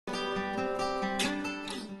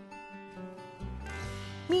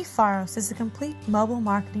MiiPharos is a complete mobile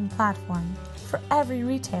marketing platform for every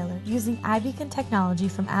retailer using iBeacon technology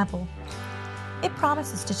from Apple. It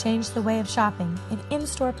promises to change the way of shopping in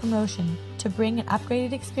in-store promotion to bring an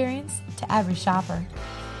upgraded experience to every shopper.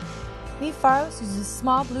 MiiPharos uses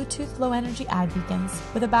small Bluetooth low-energy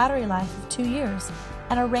iBeacons with a battery life of 2 years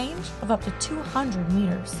and a range of up to 200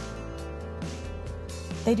 meters.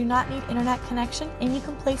 They do not need internet connection, and you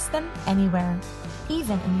can place them anywhere,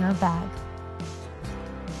 even in your bag.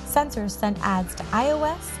 Sensors send ads to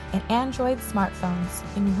iOS and Android smartphones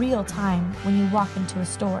in real time when you walk into a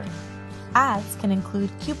store. Ads can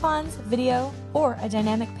include coupons, video, or a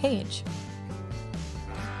dynamic page.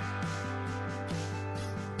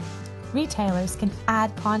 Retailers can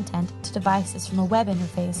add content to devices from a web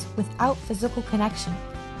interface without physical connection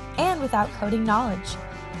and without coding knowledge.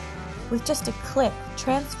 With just a click,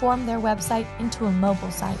 transform their website into a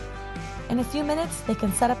mobile site. In a few minutes, they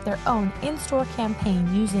can set up their own in-store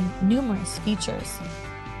campaign using numerous features,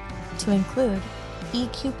 to include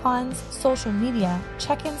e-coupons, social media,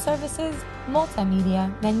 check-in services, multimedia,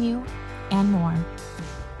 menu, and more.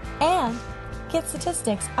 And get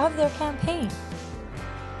statistics of their campaign.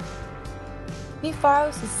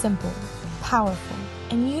 MiiPharos is simple, powerful,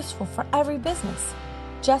 and useful for every business.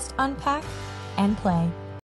 Just unpack and play.